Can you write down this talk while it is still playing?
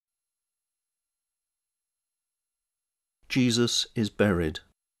Jesus is buried.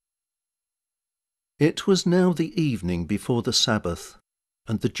 It was now the evening before the Sabbath,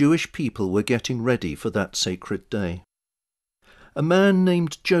 and the Jewish people were getting ready for that sacred day. A man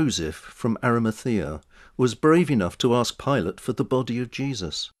named Joseph from Arimathea was brave enough to ask Pilate for the body of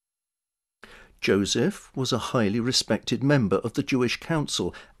Jesus. Joseph was a highly respected member of the Jewish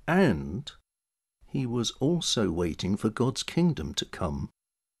council, and he was also waiting for God's kingdom to come.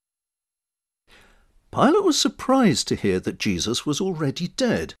 Pilate was surprised to hear that Jesus was already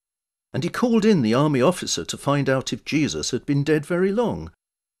dead, and he called in the army officer to find out if Jesus had been dead very long.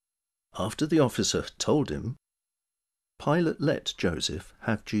 After the officer had told him, Pilate let Joseph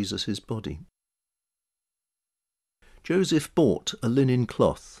have Jesus' body. Joseph bought a linen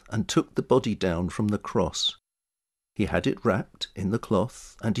cloth and took the body down from the cross. He had it wrapped in the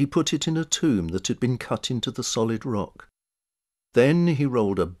cloth, and he put it in a tomb that had been cut into the solid rock. Then he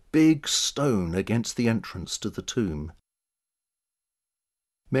rolled a big stone against the entrance to the tomb.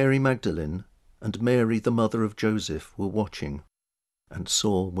 Mary Magdalene and Mary, the mother of Joseph, were watching and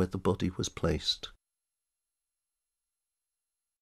saw where the body was placed.